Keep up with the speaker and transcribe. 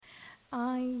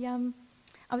I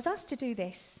was asked to do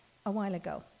this a while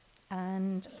ago.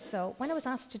 And so when I was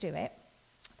asked to do it,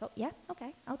 I thought, yeah,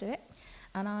 okay, I'll do it.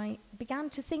 And I began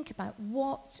to think about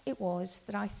what it was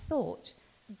that I thought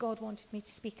God wanted me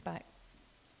to speak about.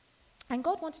 And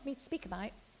God wanted me to speak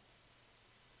about,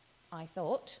 I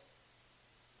thought,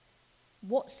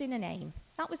 what's in a name?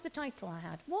 That was the title I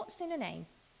had, what's in a name?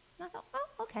 And I thought,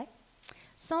 oh, okay.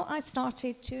 So I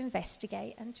started to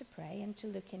investigate and to pray and to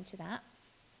look into that.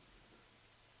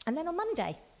 And then on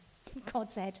Monday,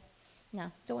 God said,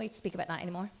 no, don't want you to speak about that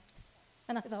anymore.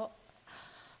 And I thought,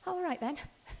 all right then.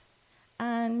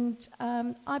 And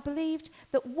I believed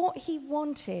that what he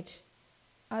wanted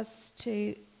us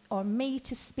to, or me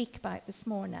to speak about this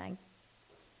morning,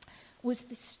 was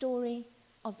the story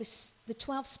of the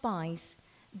 12 spies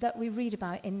that we read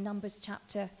about in Numbers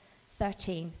chapter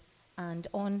 13 and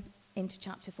on into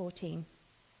chapter 14.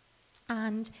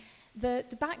 And the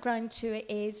background to it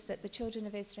is that the children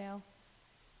of Israel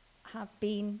have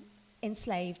been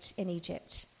enslaved in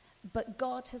Egypt. But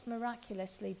God has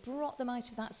miraculously brought them out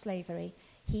of that slavery.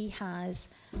 He has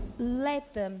led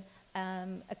them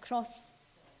across,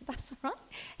 that's all right,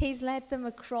 he's led them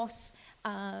across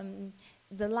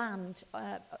the land,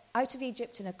 out of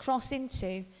Egypt and across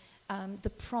into the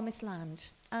promised land.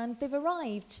 And they've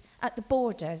arrived at the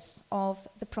borders of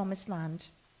the promised land.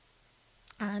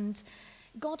 And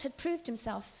God had proved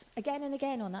himself again and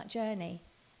again on that journey.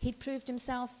 He'd proved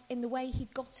himself in the way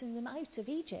he'd gotten them out of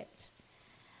Egypt.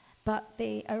 But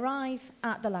they arrive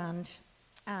at the land,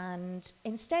 and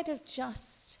instead of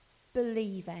just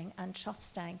believing and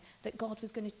trusting that God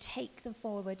was going to take them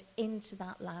forward into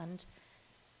that land,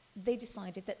 they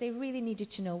decided that they really needed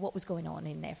to know what was going on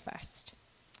in there first.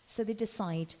 So they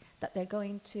decide that they're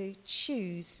going to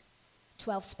choose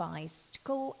 12 spies to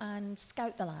go and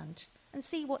scout the land and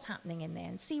see what's happening in there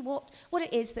and see what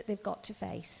it is that they've got to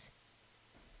face.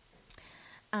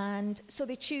 And so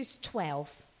they choose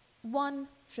 12, one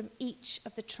from each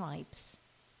of the tribes,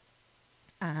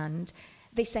 and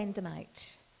they send them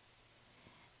out.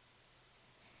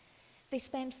 They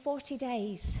spend 40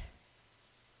 days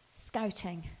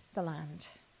scouting the land.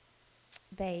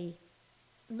 They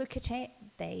look at it,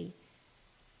 they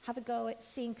have a go at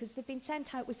seeing, because they've been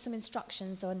sent out with some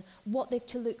instructions on what they've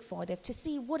to look for. They've to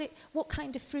see what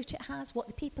kind of fruit it has, what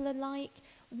the people are like,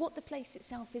 what the place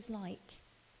itself is like.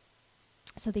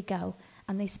 So they go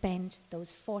and they spend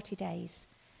those 40 days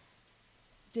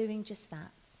doing just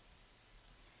that.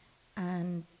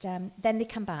 And then they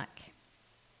come back.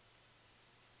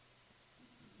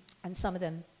 And some of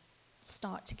them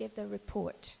start to give their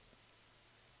report.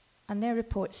 And their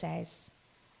report says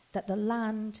that the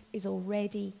land is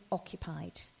already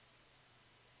occupied.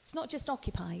 It's not just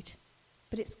occupied,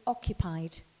 but it's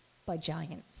occupied by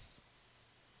giants.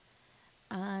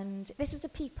 And this is a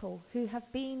people who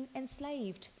have been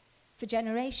enslaved for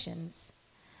generations.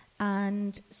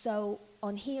 And so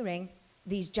on hearing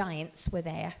these giants were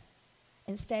there,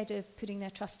 instead of putting their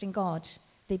trust in God,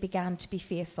 they began to be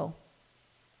fearful.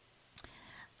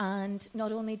 And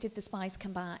not only did the spies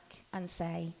come back and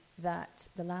say that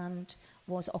the land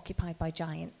was occupied by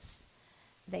giants,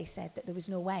 they said that there was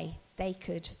no way they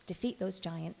could defeat those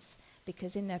giants,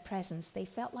 because in their presence they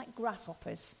felt like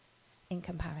grasshoppers in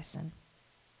comparison.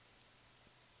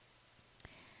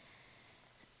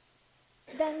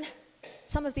 Then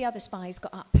some of the other spies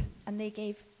got up and they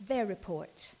gave their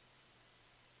report.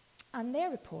 And their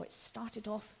report started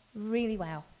off really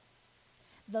well.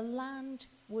 The land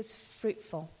was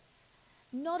fruitful.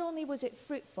 Not only was it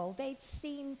fruitful, they'd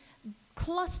seen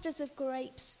clusters of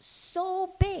grapes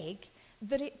so big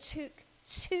that it took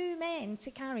 2 men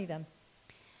to carry them.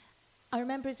 I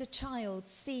remember as a child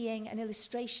seeing an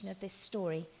illustration of this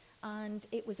story, and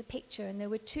it was a picture, and there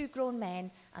were 2 grown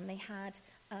men, and they had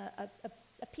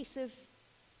a piece of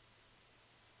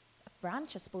a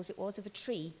branch, I suppose it was, of a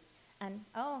tree. And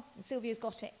Sylvia's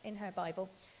got it in her Bible.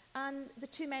 And the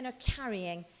 2 men are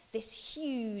carrying this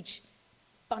huge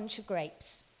bunch of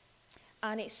grapes.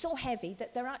 And it's so heavy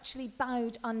that they're actually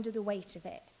bowed under the weight of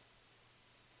it.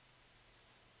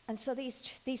 And so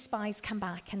these spies come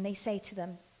back and they say to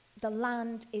them, the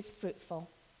land is fruitful.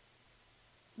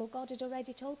 Well, God had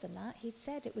already told them that. He'd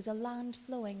said it was a land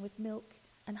flowing with milk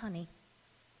and honey.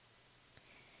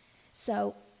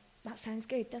 So that sounds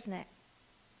good, doesn't it?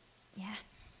 Yeah.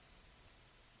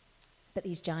 But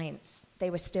these giants, they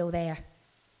were still there.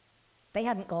 They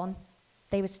hadn't gone.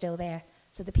 They were still there.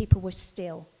 So the people were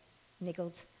still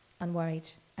niggled and worried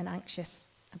and anxious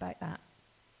about that.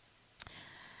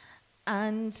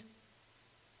 And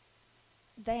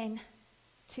then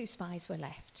 2 spies were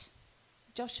left,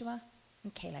 Joshua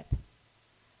and Caleb.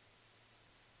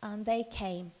 And they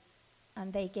came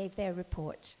and they gave their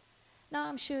report. Now,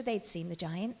 I'm sure they'd seen the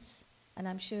giants, and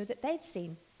I'm sure that they'd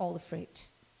seen all the fruit.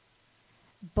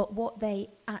 But what they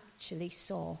actually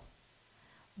saw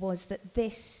was that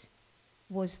this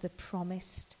was the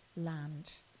promised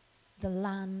land, the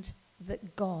land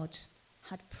that God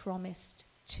had promised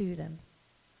to them.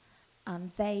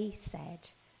 And they said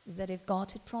that if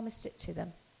God had promised it to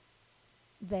them,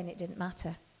 then it didn't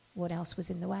matter what else was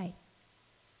in the way.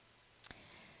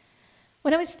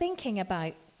 When I was thinking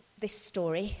about this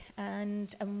story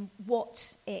and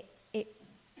what it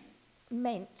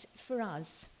meant for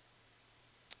us,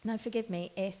 now forgive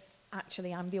me if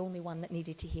actually I'm the only one that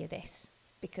needed to hear this,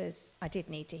 because I did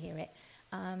need to hear it.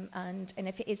 And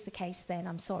if it is the case, then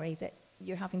I'm sorry that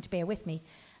you're having to bear with me.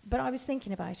 But I was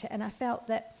thinking about it, and I felt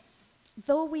that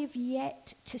though we've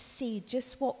yet to see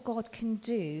just what God can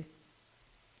do,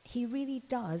 he really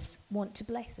does want to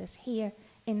bless us here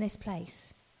in this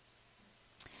place.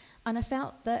 And I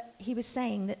felt that he was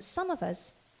saying that some of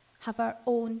us have our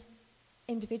own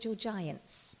individual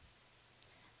giants.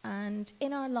 And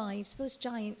in our lives, those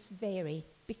giants vary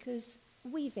because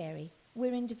we vary.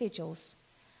 We're individuals.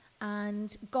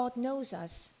 And God knows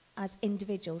us as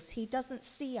individuals. He doesn't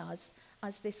see us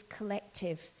as this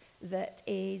collective that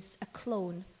is a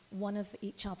clone, one of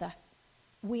each other.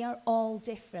 We are all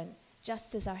different.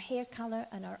 Just as our hair colour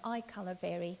and our eye colour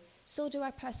vary, so do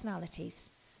our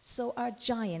personalities. So our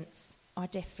giants are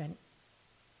different.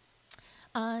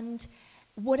 And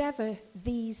whatever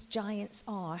these giants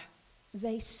are,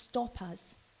 they stop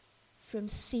us from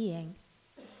seeing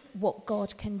what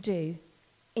God can do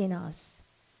in us.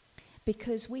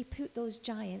 Because we put those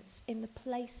giants in the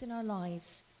place in our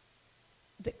lives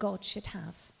that God should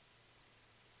have.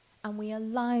 And we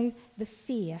allow the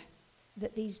fear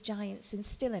that these giants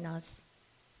instill in us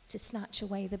to snatch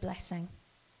away the blessing.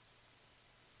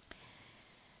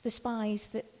 The spies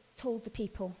that told the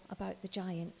people about the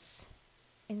giants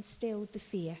instilled the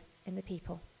fear in the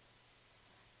people.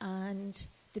 And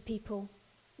the people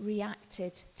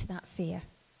reacted to that fear.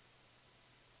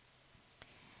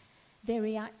 They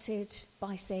reacted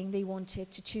by saying they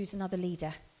wanted to choose another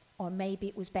leader, or maybe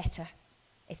it was better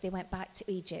if they went back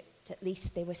to Egypt, at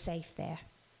least they were safe there.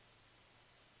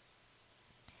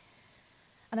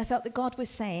 And I felt that God was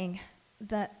saying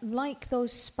that, like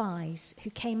those spies who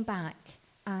came back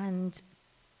and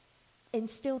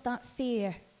instilled that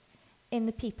fear in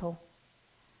the people,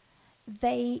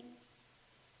 they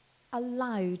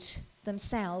allowed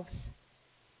themselves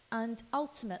and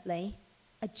ultimately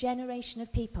a generation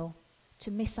of people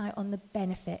to miss out on the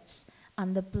benefits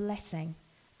and the blessing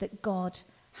that God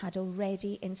had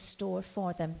already in store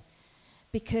for them.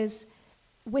 Because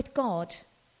with God,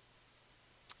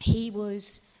 he'd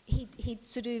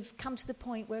sort of come to the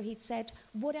point where he'd said,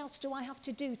 what else do I have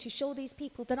to do to show these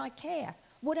people that I care?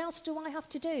 What else do I have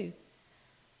to do?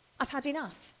 I've had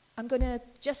enough. I'm going to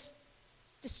just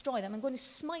destroy them. I'm going to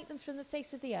smite them from the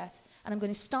face of the earth, and I'm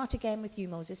going to start again with you,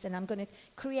 Moses, and I'm going to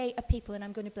create a people, and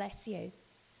I'm going to bless you.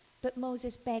 But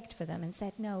Moses begged for them and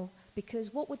said no,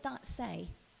 because what would that say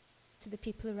to the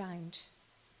people around?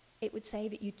 It would say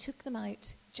that you took them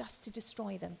out just to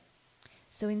destroy them.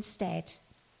 So instead,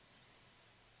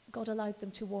 God allowed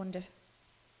them to wander.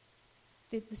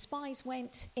 The spies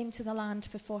went into the land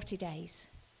for 40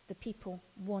 days. The people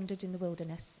wandered in the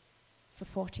wilderness for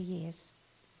 40 years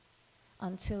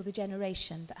until the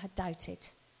generation that had doubted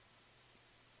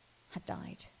had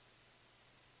died.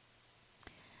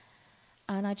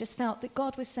 And I just felt that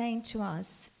God was saying to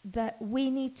us that we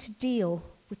need to deal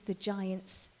with the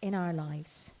giants in our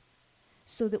lives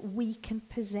so that we can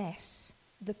possess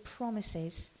the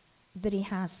promises that he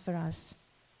has for us.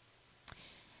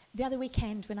 The other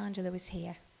weekend when Angela was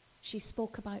here, she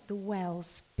spoke about the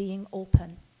wells being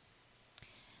open.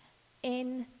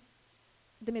 In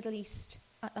the Middle East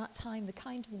at that time, the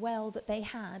kind of well that they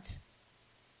had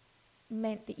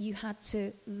meant that you had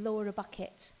to lower a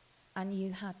bucket and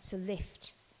you had to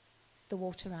lift the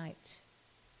water out.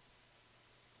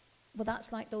 Well,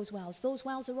 that's like those wells. Those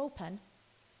wells are open,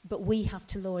 but we have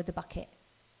to lower the bucket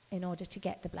in order to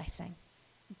get the blessing.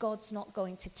 God's not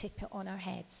going to tip it on our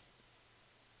heads.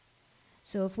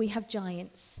 So if we have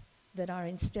giants that are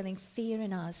instilling fear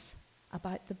in us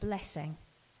about the blessing,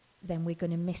 then we're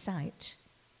going to miss out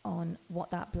on what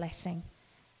that blessing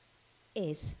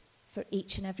is for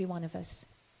each and every one of us.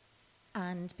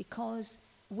 And because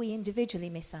we individually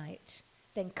miss out,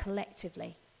 then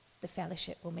collectively the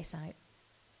fellowship will miss out.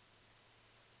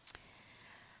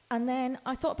 And then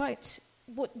I thought about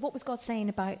what was God saying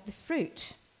about the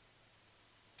fruit?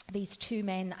 These two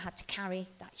men that had to carry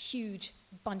that huge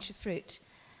bunch of fruit.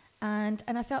 And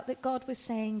I felt that God was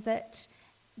saying that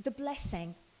the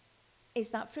blessing is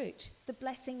that fruit. The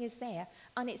blessing is there,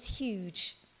 and it's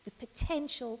huge. The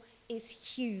potential is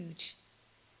huge.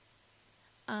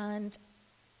 And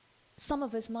some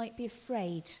of us might be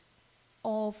afraid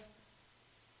of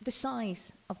the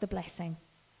size of the blessing.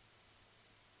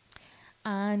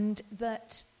 And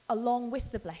that along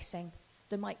with the blessing,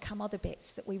 there might come other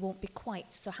bits that we won't be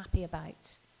quite so happy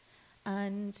about.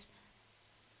 And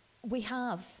we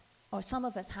have, or some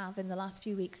of us have in the last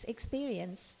few weeks,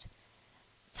 experienced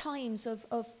times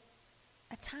of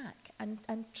attack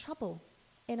and trouble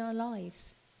in our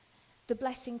lives. The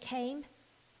blessing came,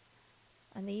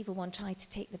 and the evil one tried to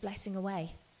take the blessing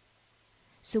away.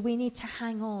 So we need to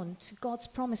hang on to God's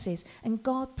promises. And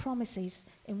God promises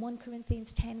in 1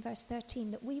 Corinthians 10 verse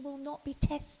 13 that we will not be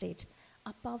tested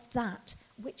above that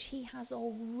which he has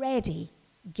already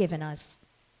given us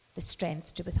the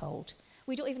strength to withhold.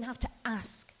 We don't even have to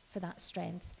ask for that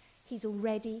strength. He's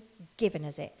already given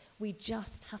us it. We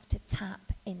just have to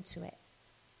tap into it.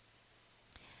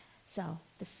 So,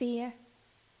 the fear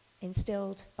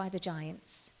instilled by the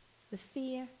giants, the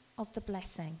fear of the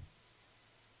blessing.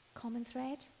 Common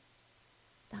thread?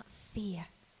 That fear.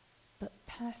 But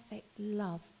perfect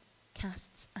love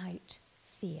casts out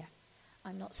fear.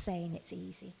 I'm not saying it's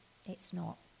easy. It's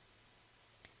not.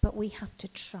 But we have to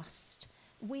trust.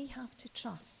 We have to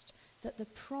trust that the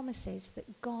promises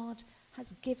that God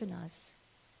has given us,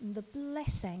 and the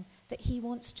blessing that he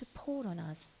wants to pour on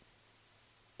us,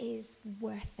 is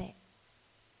worth it.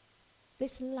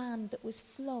 This land that was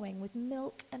flowing with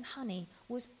milk and honey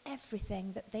was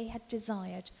everything that they had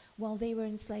desired while they were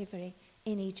in slavery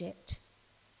in Egypt.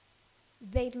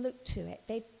 They'd looked to it.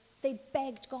 They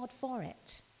begged God for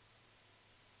it.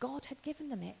 God had given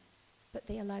them it, but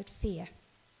they allowed fear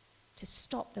to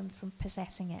stop them from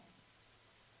possessing it.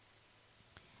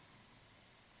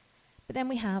 But then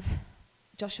we have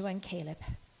Joshua and Caleb.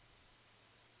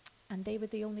 And they were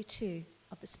the only two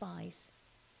of the spies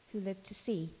who lived to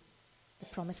see the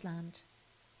promised land,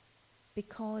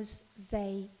 because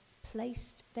they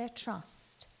placed their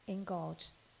trust in God.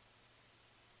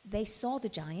 They saw the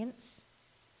giants,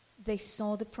 they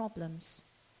saw the problems,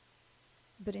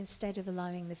 but instead of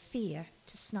allowing the fear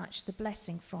to snatch the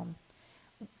blessing from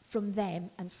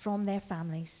them and from their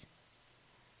families,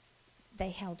 they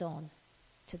held on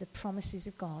to the promises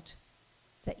of God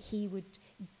that he would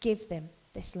give them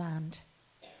this land.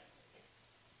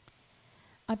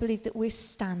 I believe that we're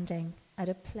standing at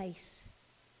a place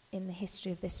in the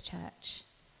history of this church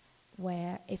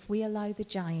where if we allow the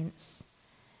giants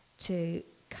to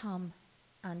come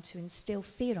and to instill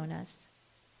fear on us,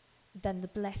 then the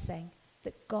blessing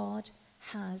that God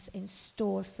has in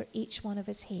store for each one of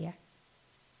us here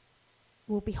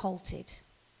will be halted.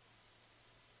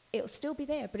 It'll still be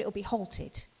there, but it'll be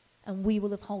halted, and we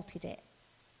will have halted it.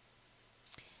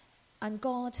 And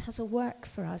God has a work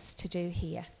for us to do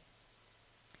here.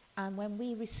 And when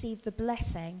we receive the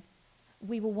blessing,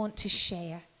 we will want to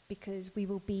share, because we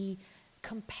will be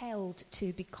compelled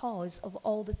to, because of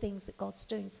all the things that God's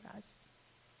doing for us.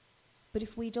 But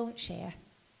if we don't share,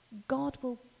 God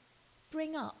will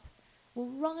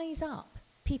rise up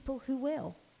people who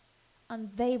will,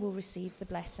 and they will receive the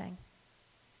blessing.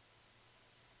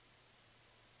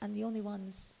 And the only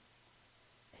ones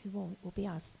who won't will be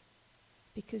us,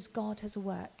 because God has a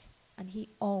work, and he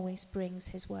always brings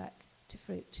his work to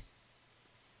fruit,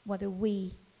 whether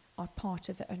we are part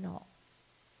of it or not.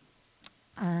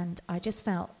 And I just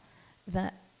felt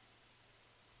that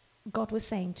God was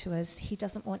saying to us, he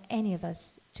doesn't want any of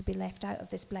us to be left out of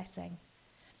this blessing,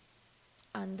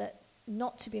 and that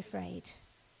not to be afraid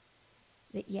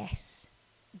that, yes,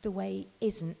 the way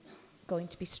isn't going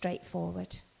to be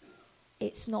straightforward.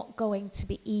 It's not going to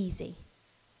be easy,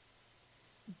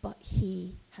 but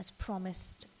he has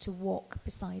promised to walk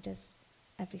beside us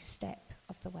every step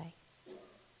of the way.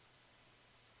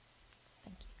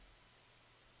 Thank you.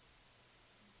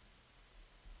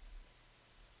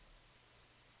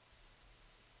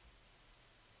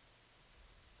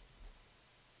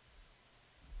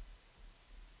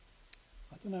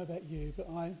 I don't know about you, but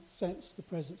I sense the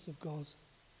presence of God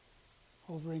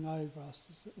hovering over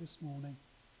us this morning.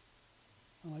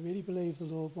 And I really believe the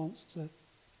Lord wants to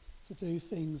do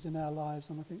things in our lives.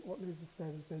 And I think what Liz has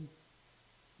said has been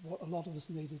what a lot of us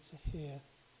needed to hear.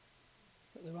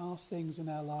 That there are things in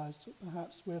our lives that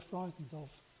perhaps we're frightened of.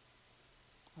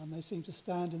 And they seem to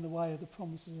stand in the way of the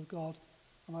promises of God.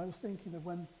 And I was thinking of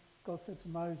when God said to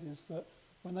Moses that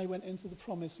when they went into the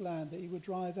promised land, that he would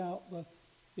drive out the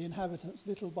inhabitants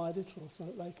little by little so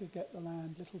that they could get the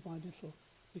land little by little,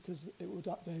 because they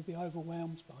would be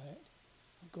overwhelmed by it.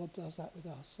 And God does that with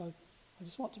us. So I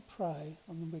just want to pray,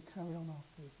 and then we'll carry on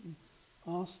afterwards. And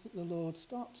ask that the Lord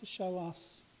start to show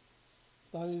us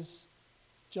those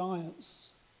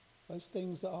giants, those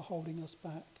things that are holding us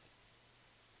back.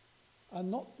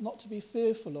 And not to be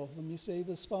fearful of them. You see,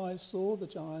 the spies saw the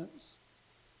giants.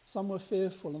 Some were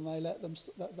fearful and they let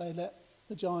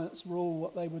the giants rule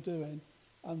what they were doing.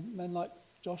 And men like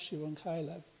Joshua and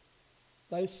Caleb,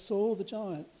 they saw the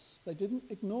giants. They didn't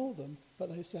ignore them,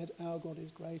 but they said, our God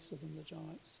is greater than the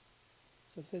giants.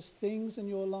 So if there's things in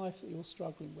your life that you're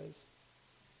struggling with,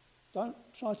 don't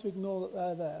try to ignore that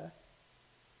they're there,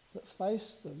 but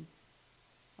face them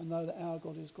and know that our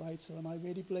God is greater. And I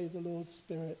really believe the Lord's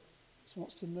Spirit just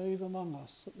wants to move among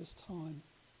us at this time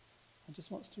and just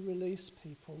wants to release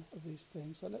people of these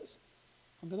things. So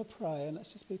I'm going to pray and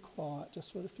let's just be quiet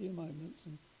just for a few moments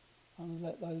and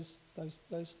let those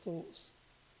thoughts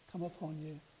come upon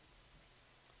you.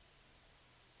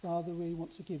 Father, we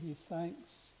want to give you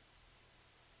thanks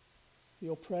for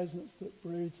your presence that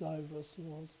broods over us,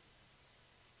 Lord.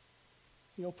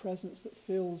 For your presence that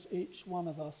fills each one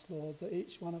of us, Lord, that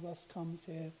each one of us comes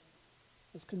here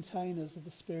as containers of the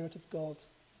Spirit of God.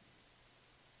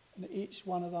 And each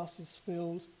one of us is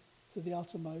filled to the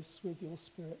uttermost with your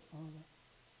Spirit, Father.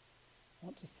 I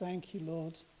want to thank you,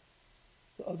 Lord,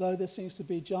 that although there seems to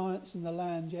be giants in the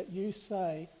land, yet you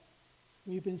say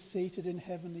we've been seated in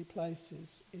heavenly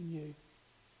places in you.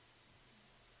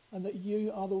 And that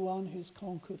you are the one who's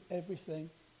conquered everything.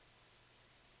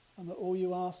 And that all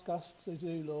you ask us to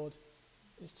do, Lord,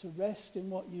 is to rest in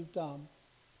what you've done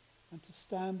and to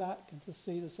stand back and to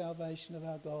see the salvation of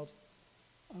our God.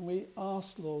 And we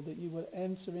ask, Lord, that you would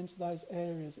enter into those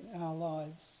areas in our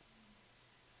lives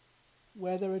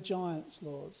where there are giants,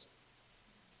 Lord,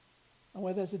 and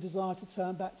where there's a desire to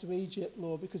turn back to Egypt,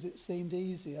 Lord, because it seemed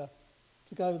easier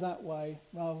to go that way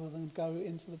rather than go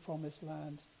into the promised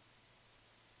land.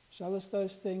 Show us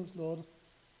those things, Lord,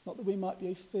 not that we might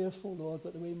be fearful, Lord,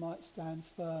 but that we might stand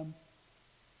firm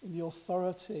in the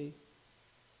authority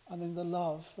and in the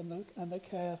love and the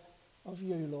care of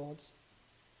you, Lord,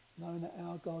 knowing that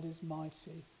our God is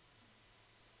mighty,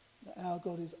 that our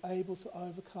God is able to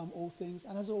overcome all things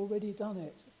and has already done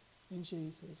it in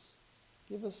Jesus.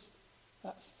 Give us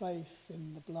that faith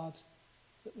in the blood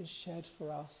that was shed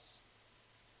for us,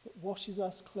 that washes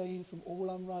us clean from all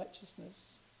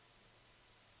unrighteousness,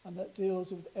 and that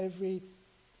deals with every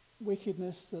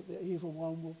wickedness that the evil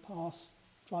one will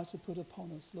try to put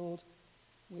upon us. Lord,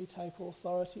 we take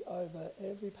authority over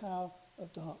every power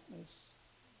of darkness,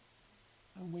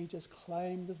 and we just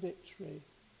claim the victory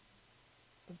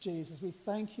of Jesus. We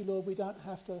thank you, Lord, we don't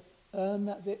have to earn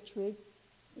that victory.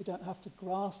 We don't have to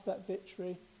grasp that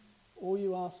victory. All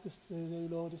you ask us to do,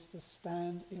 Lord, is to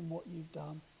stand in what you've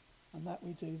done, and that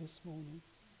we do this morning.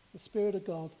 The Spirit of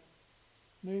God,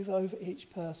 move over each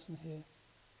person here.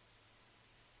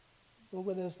 Lord,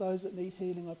 where there's those that need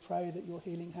healing, I pray that your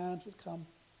healing hand would come.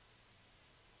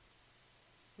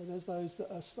 Where there's those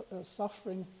that are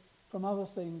suffering from other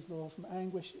things, Lord, from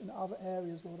anguish in other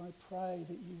areas, Lord, I pray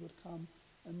that you would come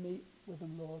and meet with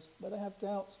them, Lord. Where they have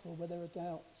doubts, Lord, where there are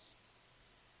doubts,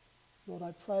 Lord,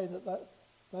 I pray that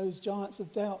those giants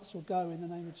of doubts will go in the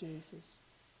name of Jesus.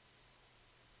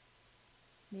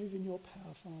 Move in your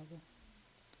power, Father.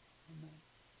 Amen.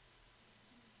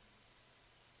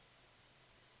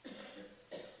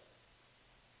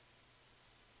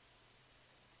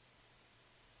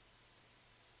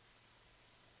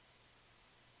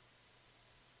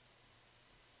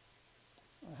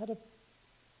 I had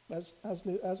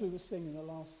as we were singing the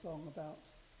last song about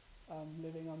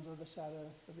living under the shadow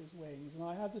of his wings, and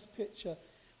I had this picture,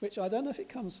 which I don't know if it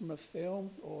comes from a film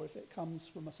or if it comes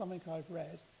from something I've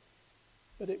read,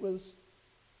 but it was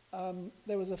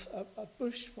there was a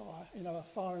bushfire, a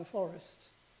fire in a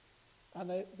forest, and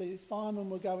the firemen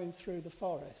were going through the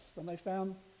forest, and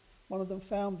one of them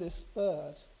found this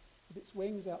bird with its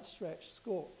wings outstretched,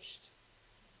 scorched,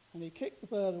 and he kicked the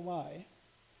bird away.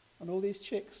 And all these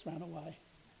chicks ran away.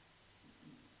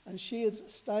 And she had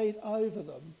stayed over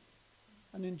them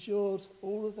and endured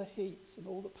all of the heat and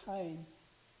all the pain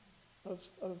of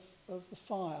the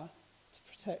fire to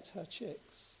protect her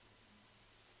chicks.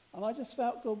 And I just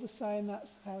felt God was saying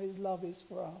that's how his love is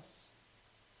for us.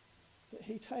 That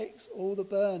he takes all the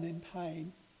burning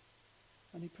pain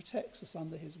and he protects us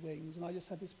under his wings. And I just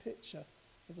had this picture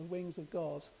of the wings of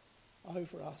God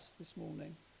over us this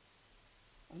morning.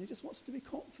 And he just wants us to be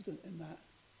confident in that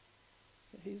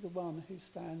he's the one who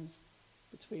stands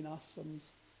between us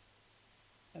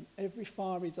and every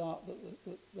fiery dart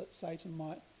that Satan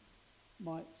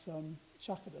might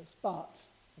chuck at us. But,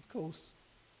 of course,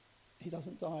 he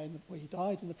doesn't die. He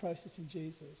died in the process in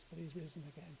Jesus, but he's risen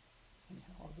again.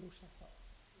 Anyhow, I will shut up.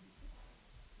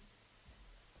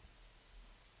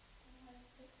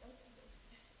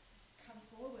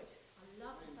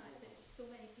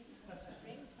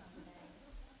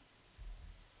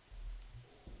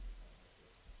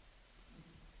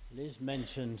 Liz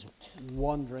mentioned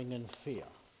wandering and fear.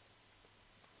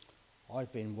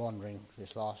 I've been wandering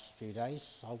this last few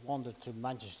days. I wandered to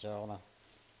Manchester on a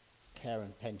care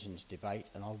and pensions debate,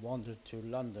 and I wandered to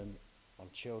London on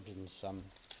children's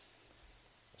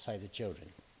Save the Children.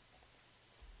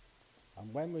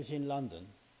 And when we was in London,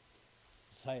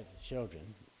 Save the Children,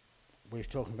 we was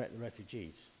talking about the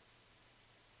refugees.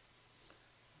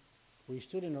 We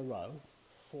stood in a row,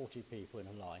 40 people in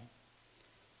a line,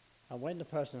 and when the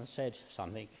person said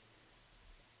something,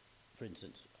 for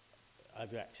instance,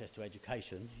 have you access to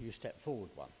education, you step forward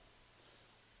one.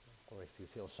 Or if you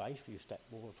feel safe, you step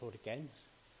forward again.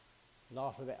 And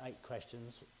after about 8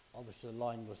 questions, obviously the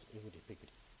line was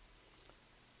higgity-piggity.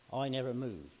 I never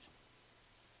moved.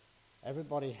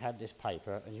 Everybody had this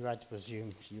paper, and you had to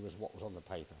presume you was what was on the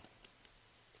paper.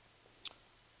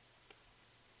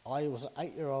 I was an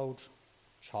 8-year-old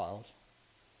child.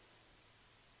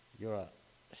 You're a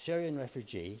Syrian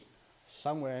refugee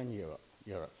somewhere in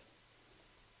Europe.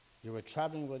 You were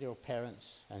travelling with your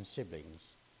parents and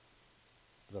siblings,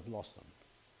 but have lost them.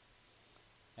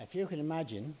 Now, if you can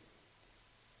imagine,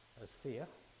 as fear,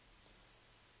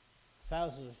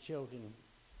 thousands of children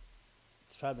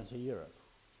travelling to Europe,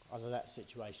 under that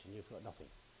situation, you've got nothing.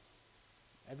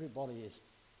 Everybody is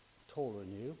taller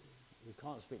than you. You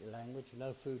can't speak the language,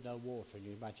 no food, no water, and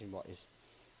you imagine what is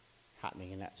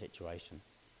happening in that situation.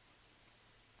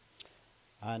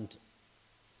 And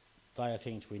they are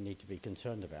things we need to be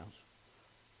concerned about.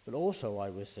 But also I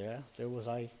was there was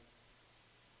a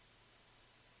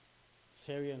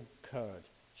Syrian Kurd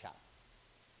chap,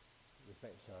 he was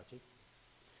about 30,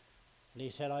 and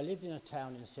he said, I lived in a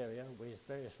town in Syria with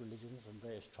various religions and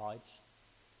various tribes,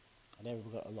 and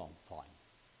everyone got along fine,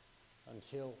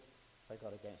 until they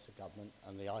got against the government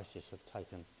and the ISIS have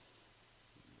taken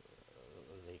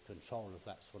the control of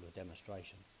that sort of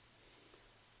demonstration.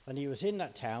 And he was in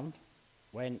that town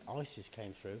when ISIS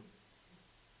came through,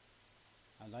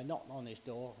 and they knocked on his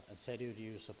door and said, who do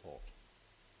you support?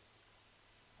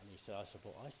 And he said, I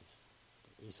support ISIS.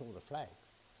 He saw the flag,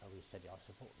 so he said, I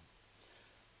support them.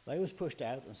 They was pushed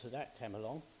out, and Sadat came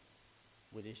along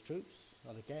with his troops,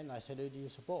 and again they said, who do you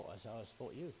support? I said, I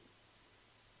support you.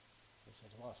 He said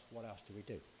to us, what else do we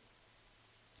do?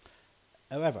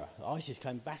 However, ISIS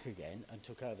came back again and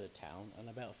took over the town, and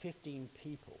about 15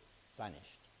 people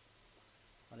vanished.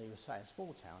 And he was saying,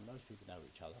 small town, most people know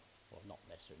each other, or not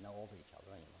necessarily know of each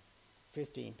other anyway.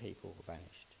 15 people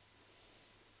vanished.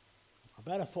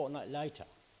 About a fortnight later,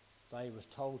 they was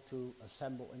told to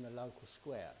assemble in the local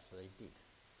square, so they did.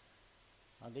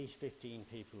 And these 15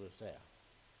 people was there.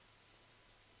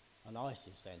 And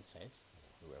ISIS then said,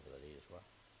 or whoever the leaders were,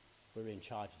 we're in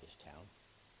charge of this town,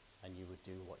 and you would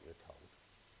do what you're told.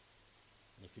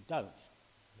 And if you don't,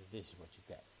 this is what you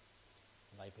get.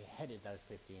 And they beheaded those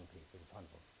 15 people in front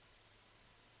of them.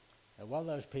 Now, whether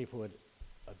those people had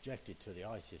objected to the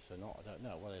ISIS or not, I don't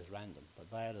know, whether it was random,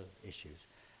 but they had issues.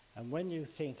 And when you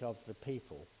think of the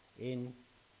people in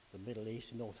the Middle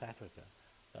East and North Africa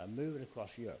that are moving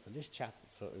across Europe, and this chap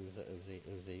who was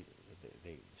the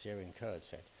Syrian Kurd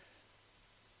said,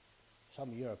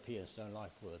 some Europeans don't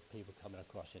like people coming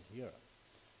across into Europe,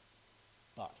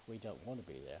 but we don't want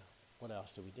to be there. What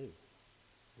else do we do?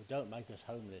 We don't make us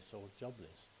homeless or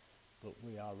jobless, but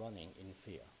we are running in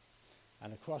fear.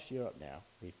 And across Europe now,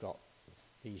 we've got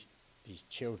these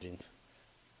children.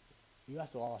 You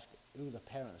have to ask who the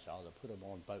parents are that put them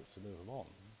on boats to move them on.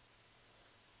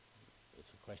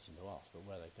 It's a question to ask, but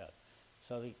where they go.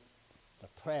 So the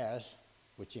prayers,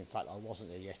 which in fact I wasn't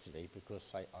there yesterday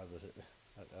because I was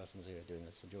at Missouri doing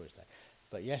the St. George's Day,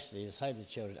 but yesterday the Save the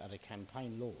Children had a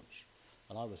campaign launch,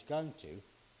 and I was going to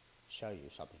show you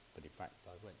something, but in fact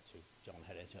I went to John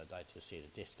Headington the other day to see the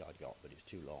disc I'd got, but it's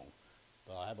too long.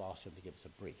 But I have asked him to give us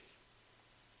a brief.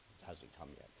 It hasn't come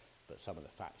yet, but some of the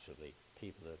facts of the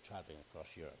people that are travelling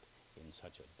across Europe in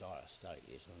such a dire state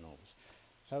is enormous.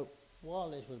 So while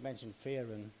Liz was mentioning fear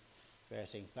and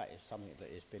various things, that is something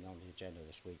that has been on the agenda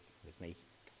this week with me,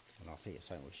 and I think it's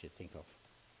something we should think of.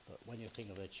 But when you think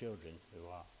of the children who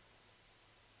are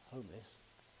homeless,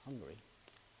 hungry,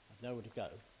 have nowhere to go,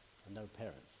 and no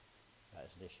parents, that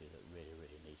is an issue that really,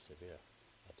 really needs severe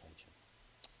attention.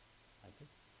 Thank you.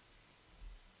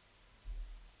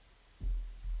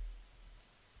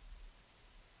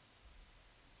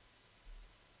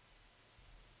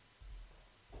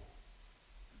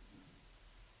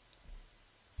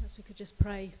 Perhaps we could just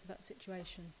pray for that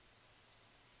situation.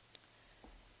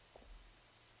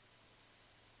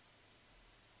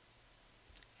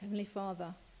 Heavenly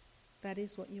Father, that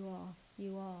is what you are.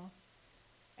 You are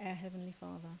our Heavenly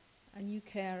Father, and you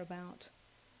care about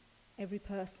every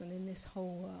person in this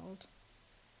whole world.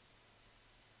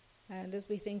 And as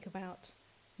we think about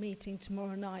meeting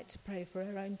tomorrow night to pray for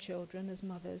our own children as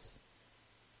mothers,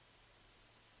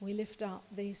 we lift up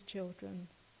these children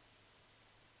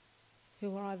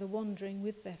who are either wandering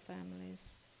with their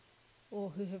families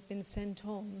or who have been sent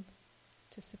on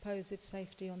to supposed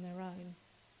safety on their own.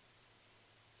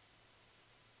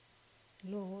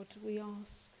 Lord, we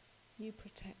ask you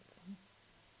protect them.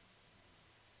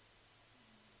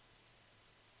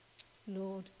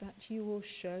 Lord, that you will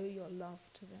show your love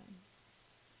to them.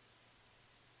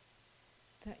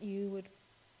 That you would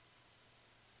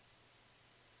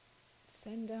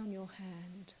send down your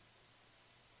hand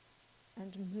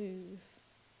and move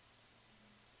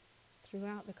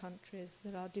throughout the countries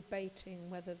that are debating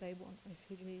whether they want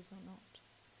refugees or not.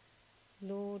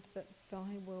 Lord, that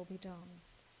thy will be done.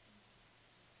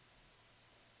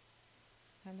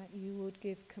 And that you would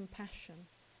give compassion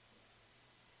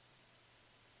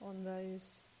on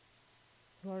those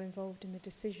who are involved in the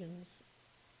decisions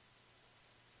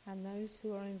and those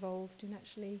who are involved in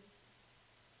actually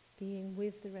being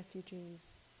with the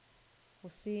refugees or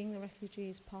seeing the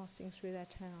refugees passing through their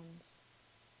towns.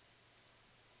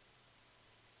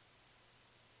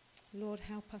 Lord,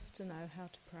 help us to know how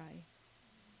to pray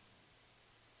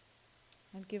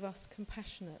and give us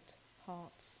compassionate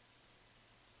hearts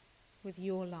with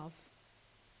your love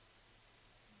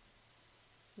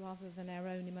rather than our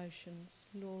own emotions.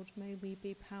 Lord, may we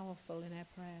be powerful in our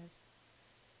prayers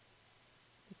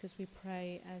because we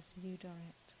pray as you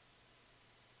direct.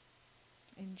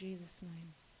 In Jesus'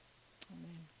 name,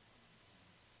 amen.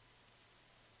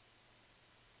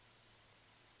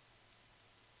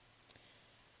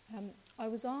 I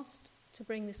was asked to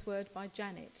bring this word by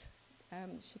Janet.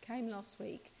 She came last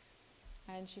week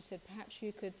and she said perhaps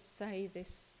you could say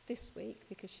this week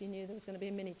because she knew there was going to be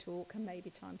a mini talk and maybe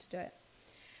time to do it.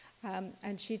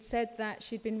 And she'd said that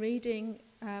she'd been reading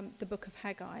the book of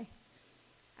Haggai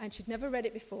and she'd never read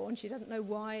it before and she didn't know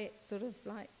why it sort of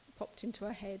like popped into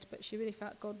her head, but she really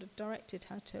felt God had directed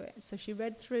her to it. And so she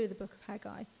read through the book of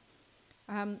Haggai,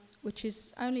 which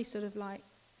is only sort of like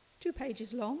 2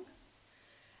 pages long.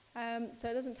 So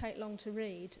it doesn't take long to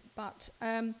read. But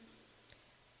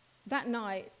that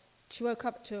night, she woke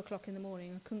up at 2 o'clock in the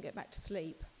morning and couldn't get back to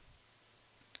sleep.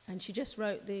 And she just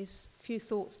wrote these few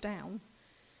thoughts down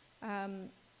and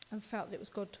felt that it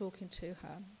was God talking to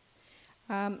her.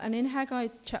 And in Haggai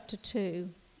chapter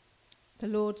 2, the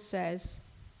Lord says,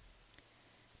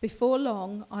 "Before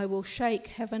long I will shake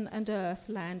heaven and earth,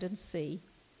 land and sea.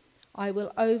 I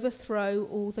will overthrow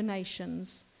all the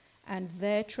nations, and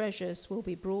their treasures will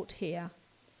be brought here,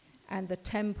 and the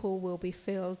temple will be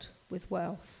filled with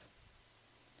wealth.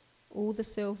 All the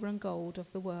silver and gold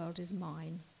of the world is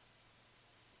mine.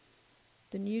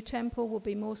 The new temple will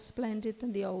be more splendid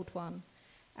than the old one,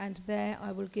 and there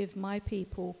I will give my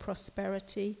people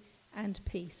prosperity and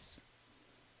peace.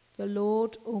 The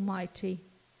Lord Almighty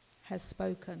has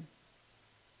spoken."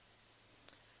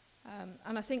 And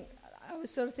I was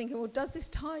sort of thinking, well, does this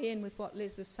tie in with what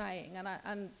Liz was saying?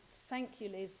 And thank you,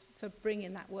 Liz, for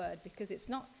bringing that word, because it's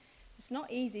not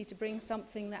easy to bring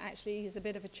something that actually is a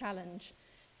bit of a challenge.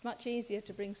 It's much easier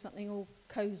to bring something all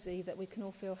cosy that we can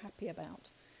all feel happy about.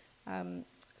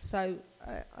 So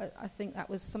I think that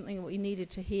was something that we needed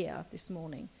to hear this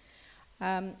morning.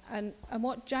 And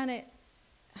what Janet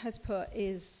has put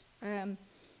is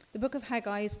the book of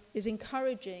Haggai is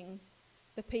encouraging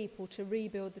the people to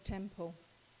rebuild the temple.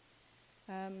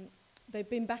 They'd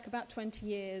been back about 20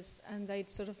 years and they'd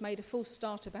sort of made a full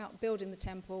start about building the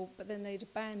temple, but then they'd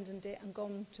abandoned it and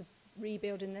gone to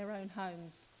rebuilding their own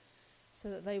homes so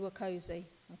that they were cozy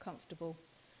and comfortable.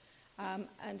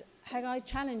 And Haggai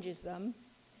challenges them,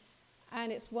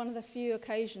 and it's one of the few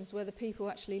occasions where the people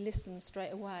actually listen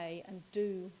straight away and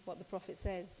do what the prophet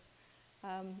says,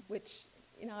 which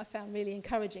I found really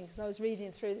encouraging, because I was reading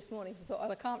it through this morning, so I thought,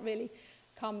 well, I can't really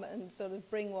come and sort of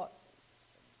bring what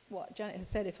Janet has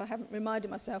said if I haven't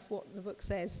reminded myself what the book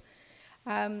says.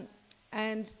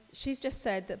 And she's just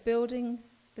said that building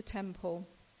the temple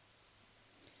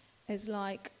is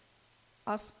like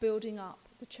us building up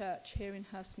the church here in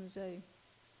Hurstman Zoo.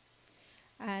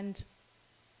 And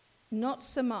not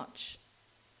so much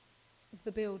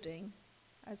the building,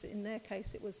 as in their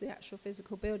case it was the actual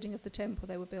physical building of the temple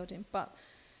they were building, but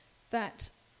that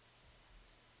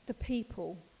the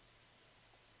people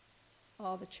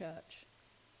are the church.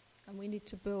 And we need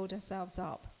to build ourselves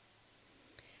up.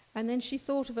 And then she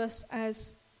thought of us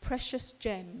as precious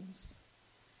gems,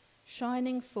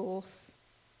 shining forth,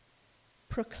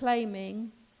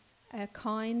 proclaiming a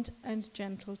kind and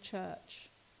gentle church.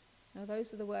 Now,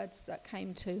 those are the words that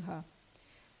came to her.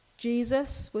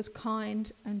 Jesus was kind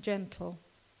and gentle,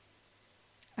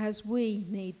 as we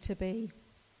need to be.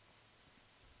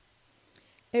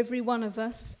 Every one of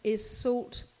us is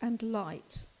salt and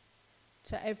light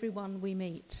to everyone we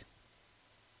meet.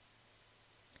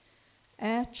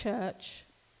 Our church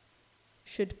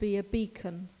should be a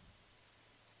beacon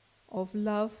of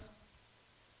love,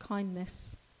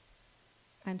 kindness,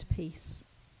 and peace.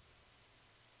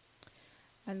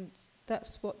 And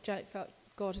that's what Janet felt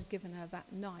God had given her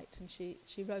that night, and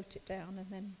she wrote it down and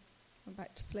then went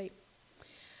back to sleep.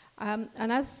 And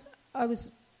as I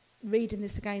was reading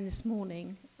this again this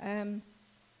morning,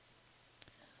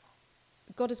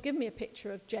 God has given me a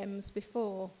picture of gems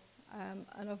before,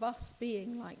 and of us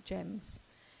being like gems.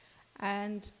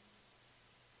 And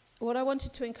what I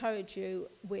wanted to encourage you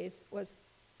with was,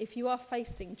 if you are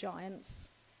facing giants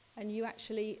and you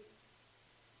actually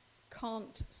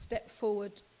can't step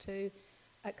forward to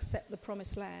accept the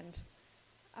promised land,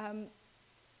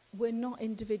 we're not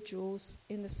individuals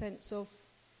in the sense of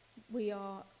we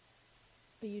are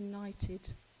a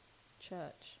united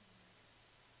church.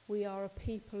 We are a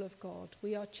people of God.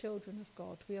 We are children of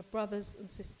God. We are brothers and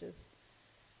sisters.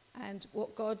 And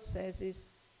what God says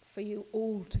is for you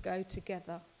all to go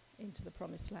together into the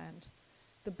promised land.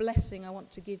 The blessing I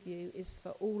want to give you is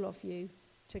for all of you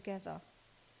together.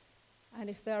 And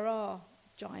if there are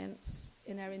giants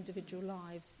in our individual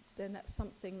lives, then that's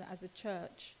something that as a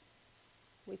church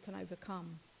we can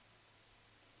overcome.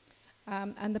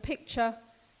 And the picture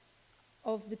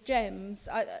of the gems,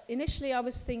 initially I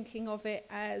was thinking of it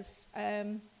as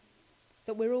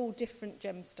that we're all different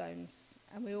gemstones,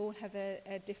 and we all have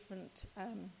a different...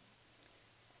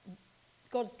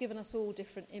 God's given us all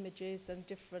different images and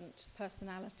different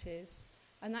personalities,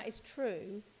 and that is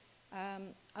true.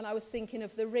 And I was thinking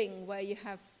of the ring where you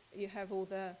have all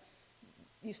the...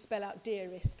 You spell out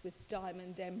dearest with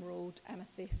diamond, emerald,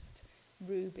 amethyst,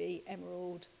 ruby,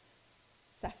 emerald,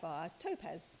 sapphire,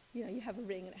 topaz. You know, you have a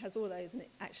ring and it has all those and it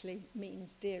actually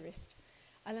means dearest.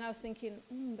 And then I was thinking,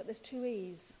 but there's two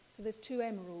E's, so there's two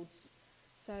emeralds.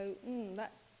 So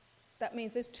that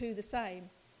means there's two the same.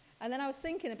 And then I was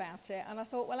thinking about it and I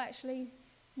thought, well, actually,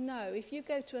 no. If you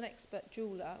go to an expert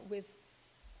jeweller with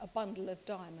a bundle of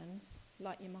diamonds,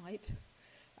 like you might,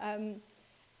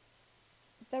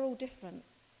 they're all different.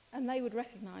 And they would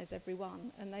recognise every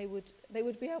one, and they would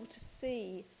be able to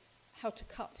see how to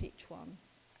cut each one,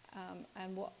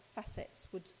 and what facets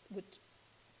would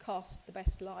cast the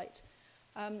best light.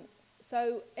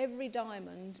 So every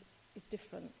diamond is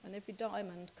different, and every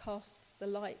diamond casts the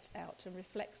light out and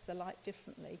reflects the light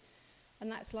differently. And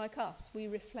that's like us. We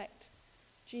reflect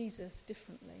Jesus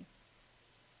differently.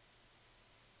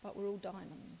 But we're all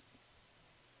diamonds.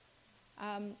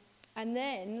 And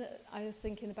then I was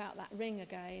thinking about that ring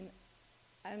again.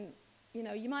 And, you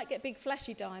know, you might get big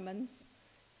flashy diamonds,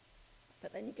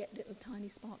 but then you get little tiny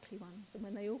sparkly ones. And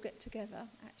when they all get together,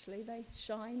 actually, they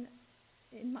shine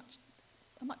in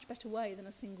a much better way than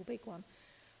a single big one.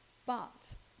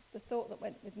 But the thought that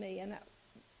went with me, and that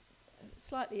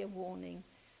slightly a warning,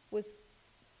 was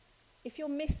if you're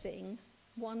missing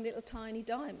one little tiny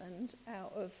diamond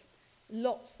out of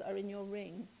lots that are in your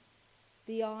ring,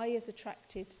 the eye is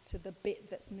attracted to the bit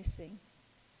that's missing.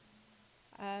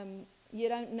 You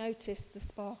don't notice the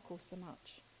sparkle so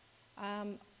much.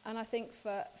 And I think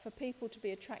for people to be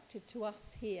attracted to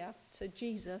us here, to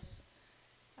Jesus,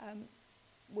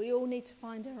 we all need to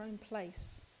find our own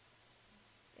place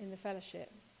in the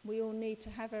fellowship. We all need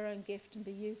to have our own gift and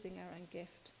be using our own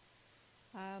gift,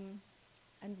 and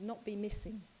not be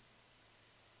missing.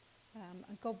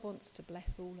 And God wants to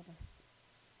bless all of us.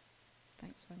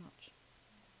 Thanks very much.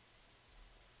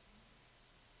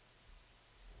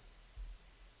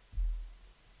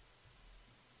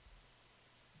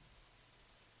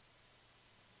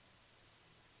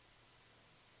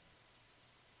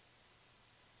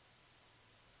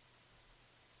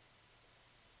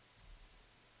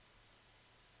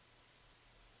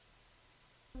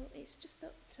 It's just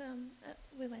that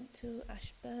we went to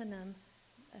Ashburnham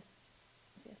a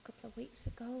couple of weeks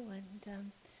ago,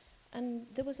 and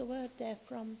there was a word there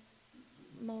from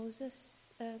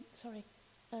Moses,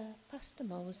 Pastor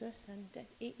Moses, and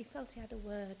he felt he had a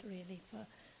word really for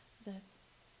the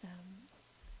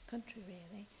country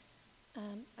really.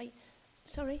 Am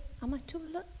I too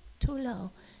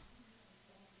low?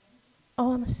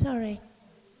 Oh, I'm sorry.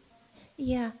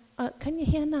 Yeah, can you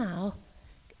hear now?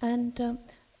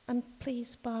 And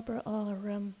please, Barbara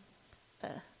or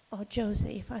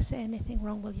Josie, if I say anything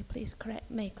wrong, will you please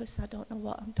correct me, because I don't know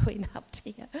what I'm doing up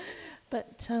to here.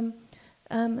 But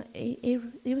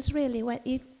it was really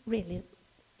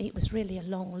a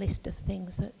long list of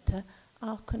things that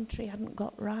our country hadn't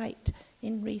got right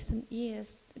in recent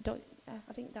years.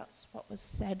 I think that's what was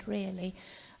said, really.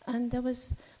 And there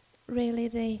was really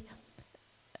the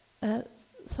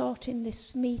thought in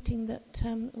this meeting that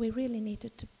we really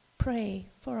needed to pray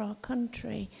for our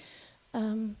country.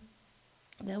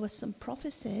 There were some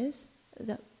prophecies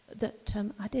that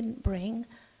I didn't bring,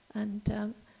 and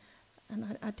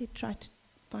I did try to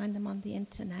find them on the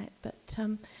internet, but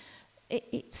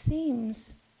it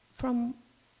seems from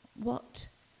what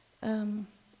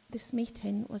this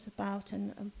meeting was about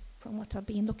and from what I've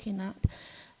been looking at,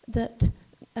 that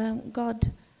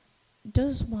God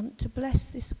does want to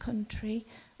bless this country.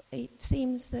 It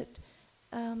seems that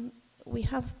we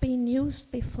have been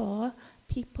used before.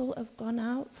 People have gone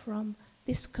out from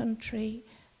this country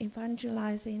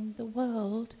evangelizing the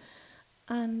world,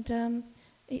 and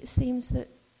it seems that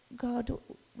God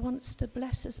wants to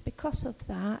bless us because of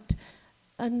that.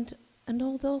 And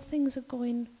although things are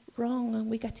going wrong, and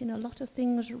we're getting a lot of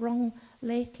things wrong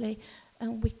lately,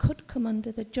 and we could come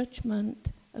under the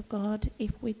judgment of God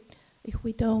if we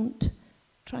don't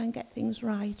try and get things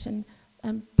right and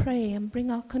pray and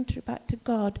bring our country back to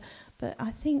God. But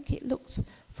I think it looks,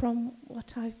 from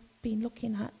what I've been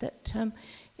looking at, that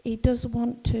he does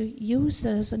want to use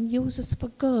us and use us for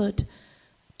good,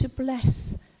 to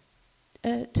bless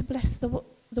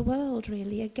the world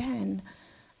really again.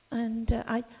 And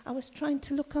I was trying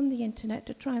to look on the internet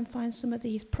to try and find some of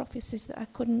these prophecies that I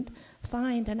couldn't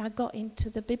find, and I got into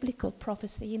the biblical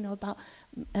prophecy, about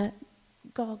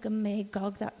Gog and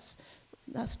Magog.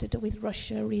 That's to do with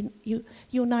Russia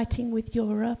uniting with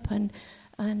Europe and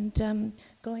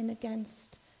going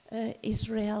against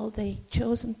Israel, the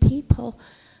chosen people.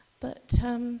 But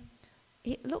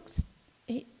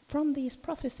from these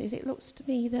prophecies, it looks to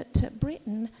me that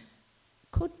Britain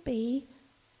could be,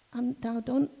 and now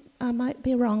I might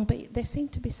be wrong, but they seem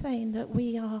to be saying that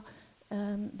we are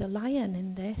the lion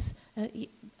in this.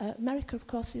 America, of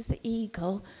course, is the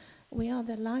eagle. We are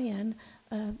the lion,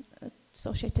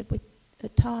 associated with the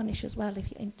tarnish as well, if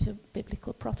you're into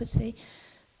biblical prophecy.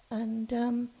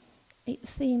 And it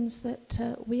seems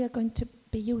that we are going to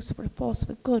be used for a force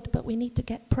for good, but we need to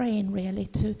get praying, really,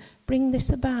 to bring this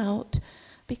about,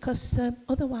 because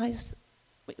otherwise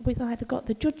we've either got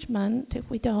the judgment if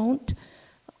we don't,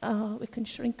 we can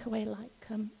shrink away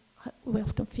like we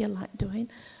often feel like doing,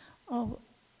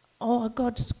 or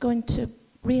God's going to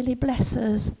really bless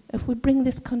us. If we bring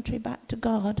this country back to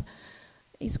God,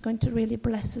 he's going to really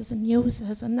bless us and use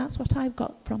us. And that's what I've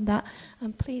got from that.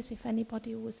 And please, if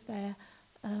anybody who was there,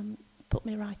 put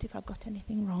me right if I've got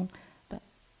anything wrong. But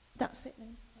that's it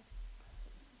then.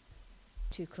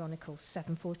 2 Chronicles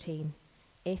 7:14.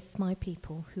 If my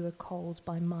people who are called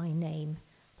by my name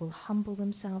will humble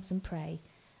themselves and pray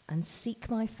and seek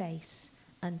my face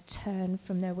and turn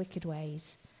from their wicked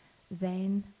ways,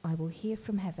 then I will hear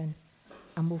from heaven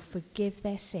and will forgive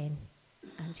their sin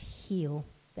and heal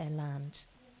their land.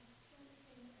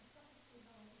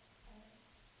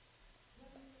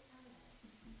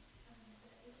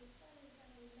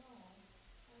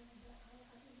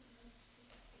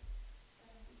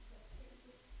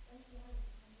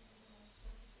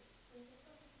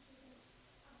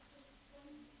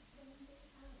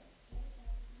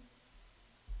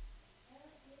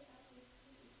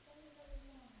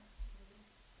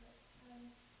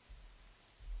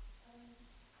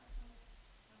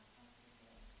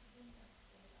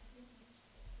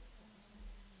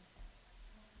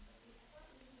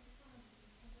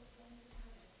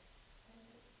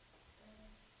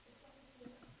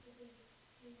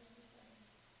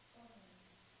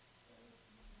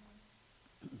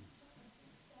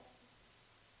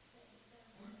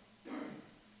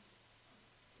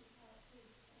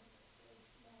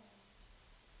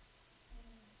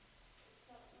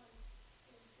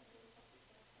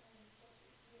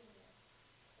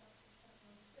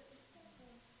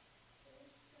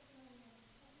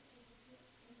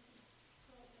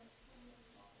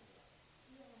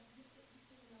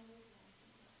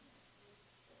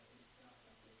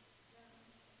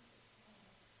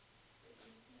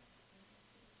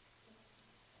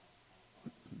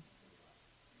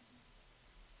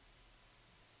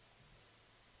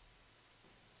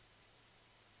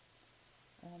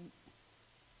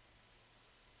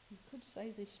 You could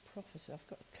say this prophecy. I've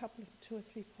got two or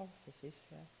three prophecies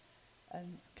here.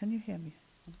 And can you hear me?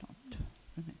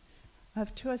 I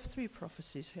have 2 or 3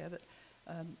 prophecies here, but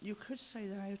you could say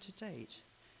they're out of date.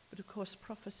 But of course,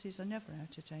 prophecies are never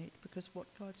out of date, because what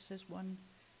God says 1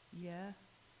 year,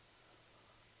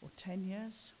 or 10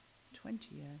 years,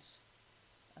 20 years,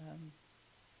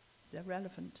 they're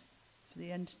relevant for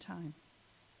the end time,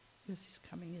 because his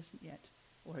coming isn't yet,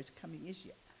 or his coming is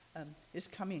yet. His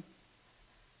coming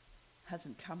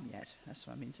hasn't come yet, that's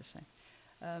what I mean to say.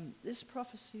 This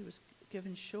prophecy was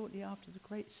given shortly after the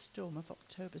great storm of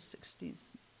October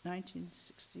 16th,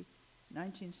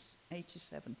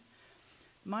 1987.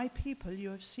 My people, you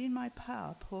have seen my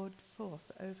power poured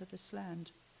forth over this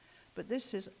land, but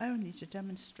this is only to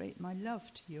demonstrate my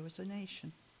love to you as a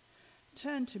nation.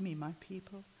 Turn to me, my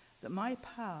people, that my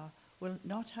power will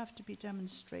not have to be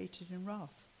demonstrated in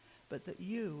wrath, but that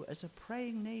you, as a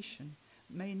praying nation,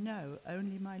 may know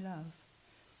only my love.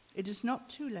 It is not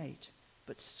too late,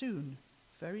 but soon,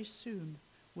 very soon,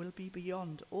 will be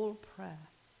beyond all prayer.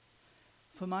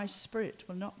 For my spirit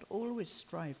will not always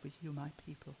strive with you, my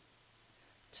people.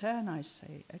 Turn, I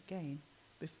say, again,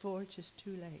 before it is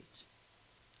too late.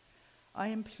 I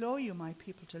implore you, my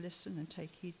people, to listen and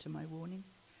take heed to my warning.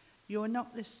 You are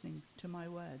not listening to my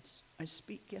words. I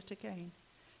speak yet again.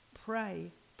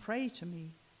 Pray to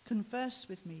me, converse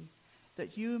with me,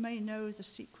 that you may know the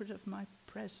secret of my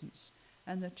presence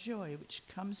and the joy which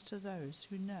comes to those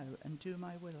who know and do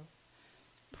my will.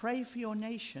 Pray for your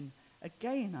nation.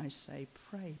 Again, I say,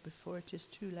 pray before it is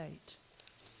too late.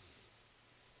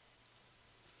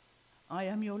 I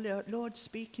am your Lord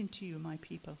speaking to you, my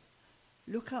people.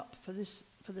 Look up, for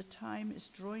the time is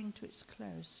drawing to its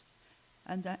close,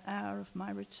 and the hour of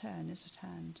my return is at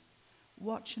hand.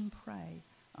 Watch and pray.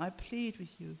 I plead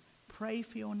with you, pray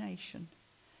for your nation.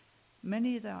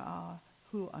 Many there are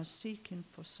who are seeking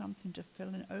for something to fill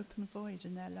an open void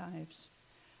in their lives.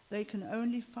 They can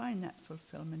only find that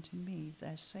fulfillment in me,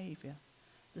 their Saviour,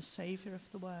 the Saviour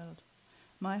of the world.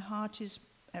 My heart is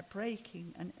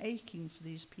breaking and aching for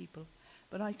these people,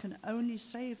 but I can only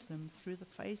save them through the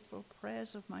faithful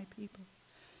prayers of my people.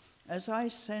 As I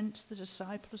sent the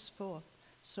disciples forth,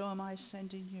 so am I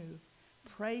sending you.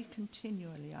 Pray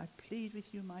continually. I plead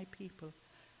with you, my people,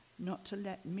 not to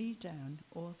let me down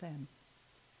or them.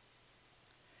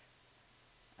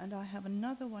 And I have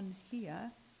another one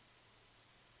here,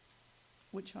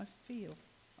 which I feel,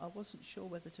 I wasn't sure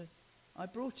whether to, I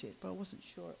brought it, but I wasn't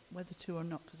sure whether to or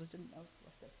not, because I didn't know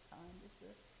what the time is.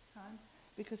 The time,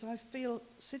 because I feel,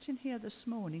 sitting here this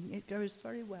morning, it goes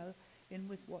very well in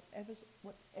with what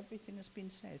everything has been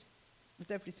said.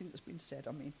 With everything that's been said,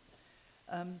 I mean.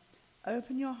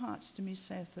 Open your hearts to me,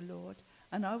 saith the Lord,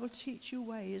 and I will teach you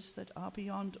ways that are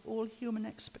beyond all human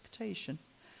expectation.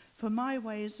 For my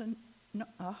ways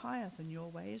are higher than your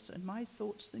ways, and my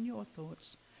thoughts than your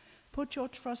thoughts. Put your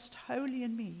trust wholly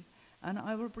in me, and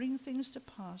I will bring things to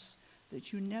pass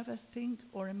that you never think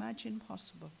or imagine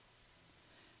possible.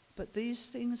 But these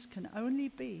things can only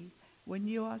be when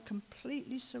you are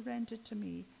completely surrendered to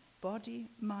me, body,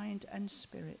 mind, and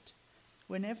spirit.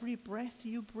 When every breath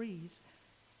you breathe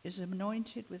is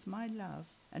anointed with my love,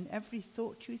 and every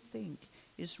thought you think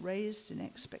is raised in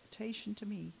expectation to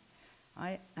me,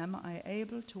 I am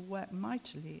able to work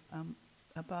mightily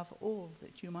above all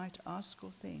that you might ask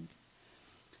or think.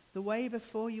 The way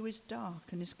before you is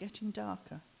dark and is getting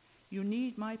darker. You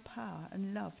need my power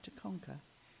and love to conquer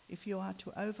if you are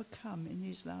to overcome in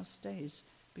these last days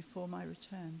before my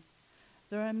return.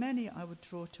 There are many I would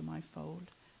draw to my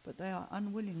fold, but they are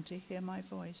unwilling to hear my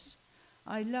voice.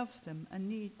 I love them and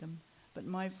need them, but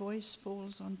my voice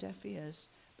falls on deaf ears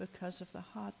because of the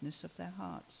hardness of their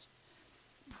hearts.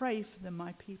 Pray for them,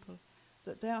 my people,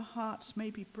 that their hearts may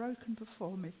be broken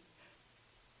before me,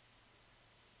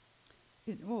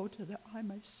 in order that I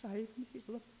may save and heal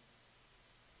them.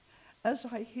 As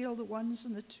I heal the ones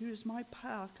and the twos, my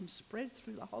power can spread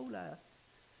through the whole earth.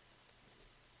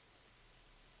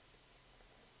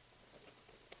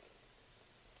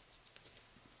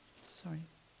 Sorry.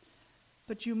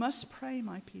 But you must pray,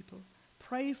 my people.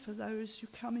 Pray for those you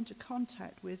come into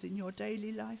contact with in your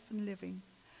daily life and living,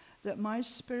 that my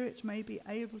spirit may be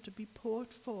able to be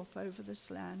poured forth over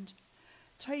this land.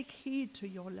 Take heed to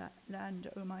your land,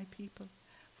 O my people,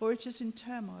 for it is in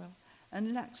turmoil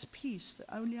and lacks peace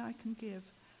that only I can give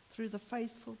through the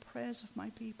faithful prayers of my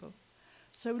people.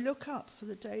 So look up, for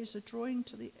the days are drawing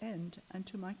to the end and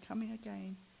to my coming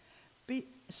again. Be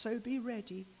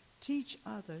ready, teach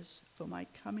others, for my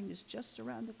coming is just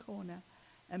around the corner,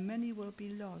 and many will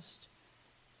be lost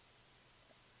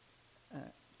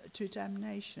to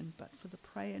damnation, but for the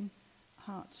praying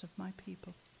hearts of my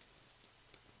people.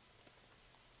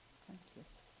 Thank you.